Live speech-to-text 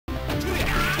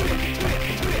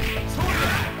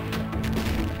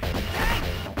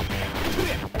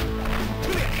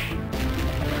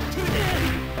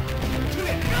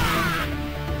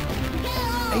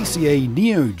RCA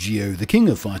Neo Geo, the King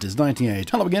of Fighters 98.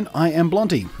 Hello again, I am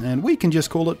Blunty, and we can just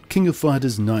call it King of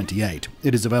Fighters 98.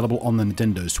 It is available on the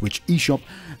Nintendo Switch eShop.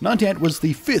 98 was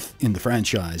the 5th in the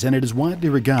franchise, and it is widely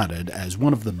regarded as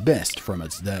one of the best from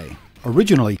its day.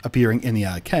 Originally appearing in the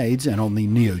arcades and on the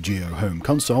Neo Geo home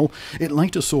console, it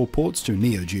later saw ports to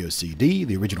Neo Geo CD,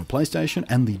 the original PlayStation,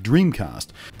 and the Dreamcast,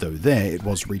 though there it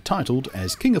was retitled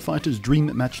as King of Fighters Dream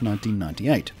Match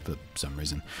 1998 for some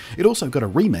reason. It also got a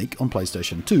remake on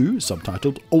PlayStation 2,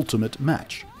 subtitled Ultimate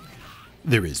Match.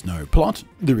 There is no plot,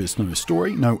 there is no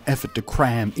story, no effort to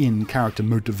cram in character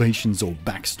motivations or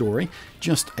backstory,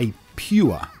 just a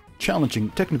pure, challenging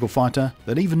technical fighter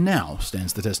that even now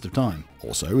stands the test of time.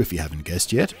 Also, if you haven't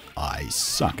guessed yet, I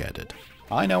suck at it.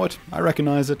 I know it, I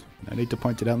recognise it, I need to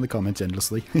point it out in the comments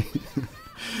endlessly.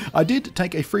 I did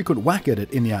take a frequent whack at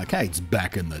it in the arcades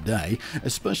back in the day,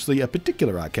 especially a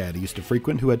particular arcade I used to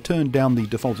frequent who had turned down the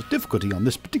default difficulty on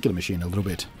this particular machine a little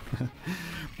bit.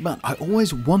 But I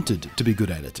always wanted to be good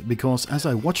at it, because as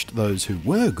I watched those who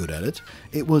were good at it,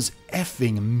 it was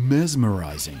effing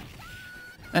mesmerising.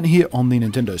 And here on the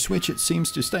Nintendo Switch, it seems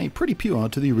to stay pretty pure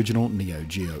to the original Neo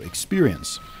Geo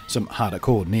experience. Some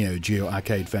hardcore Neo Geo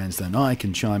arcade fans than I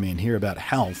can chime in here about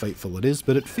how faithful it is,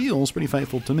 but it feels pretty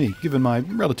faithful to me, given my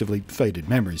relatively faded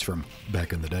memories from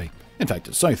back in the day. In fact,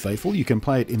 it's so faithful you can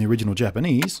play it in the original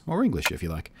Japanese, or English if you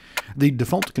like. The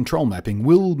default control mapping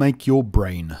will make your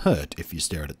brain hurt if you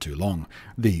stare at it too long.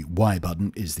 The Y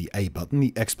button is the A button,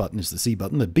 the X button is the C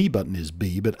button, the B button is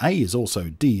B, but A is also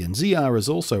D, and ZR is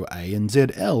also A, and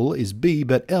ZL is B,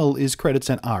 but L is credits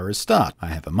and R is start. I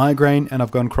have a migraine and I've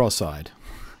gone cross-eyed.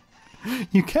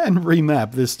 You can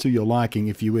remap this to your liking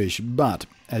if you wish, but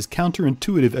as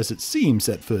counterintuitive as it seems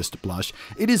at first blush,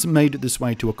 it is made this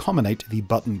way to accommodate the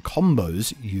button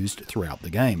combos used throughout the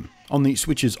game. On the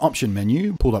Switch's option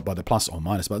menu, pulled up by the plus or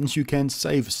minus buttons, you can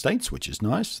save states, which is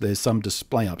nice. There's some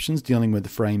display options dealing with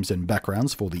frames and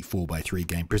backgrounds for the 4x3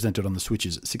 game presented on the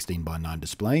Switch's 16:9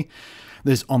 display.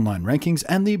 There's online rankings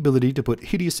and the ability to put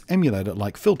hideous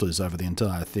emulator-like filters over the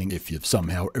entire thing if you've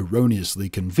somehow erroneously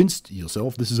convinced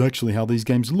yourself this is actually how these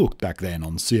games looked back then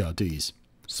on CRTs.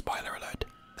 Spoiler alert,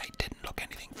 they didn't look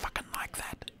anything fucking like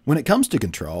that. When it comes to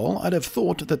control, I'd have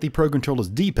thought that the Pro Controller's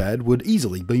D-pad would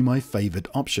easily be my favourite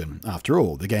option. After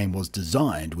all, the game was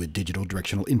designed with digital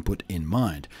directional input in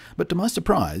mind. But to my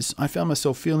surprise, I found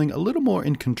myself feeling a little more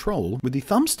in control with the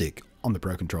thumbstick on the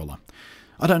Pro Controller.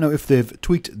 I don't know if they've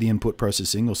tweaked the input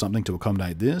processing or something to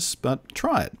accommodate this, but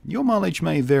try it. Your mileage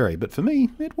may vary, but for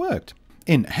me, it worked.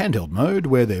 In handheld mode,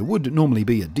 where there would normally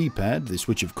be a D-pad, the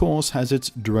Switch of course has its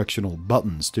directional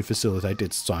buttons to facilitate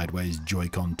its sideways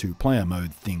Joy-Con 2-player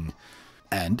mode thing.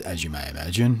 And, as you may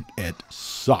imagine, it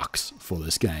sucks for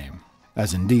this game.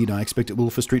 As indeed I expect it will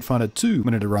for Street Fighter 2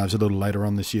 when it arrives a little later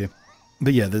on this year.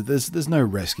 But yeah, there's no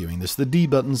rescuing this. The D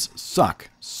buttons suck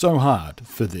so hard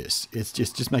for this. It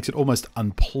just makes it almost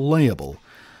unplayable.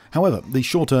 However, the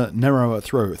shorter, narrower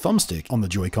throw thumbstick on the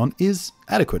Joy-Con is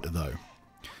adequate though.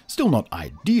 Still not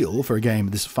ideal for a game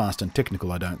this fast and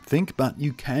technical, I don't think, but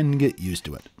you can get used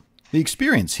to it. The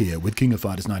experience here with King of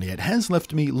Fighters 98 has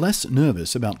left me less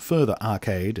nervous about further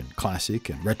arcade and classic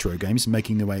and retro games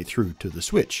making their way through to the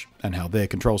Switch, and how their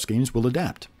control schemes will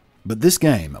adapt. But this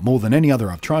game, more than any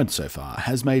other I've tried so far,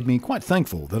 has made me quite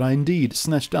thankful that I indeed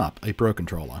snatched up a Pro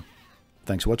Controller.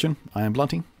 Thanks for watching, I am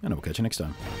Blunty, and I will catch you next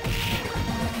time.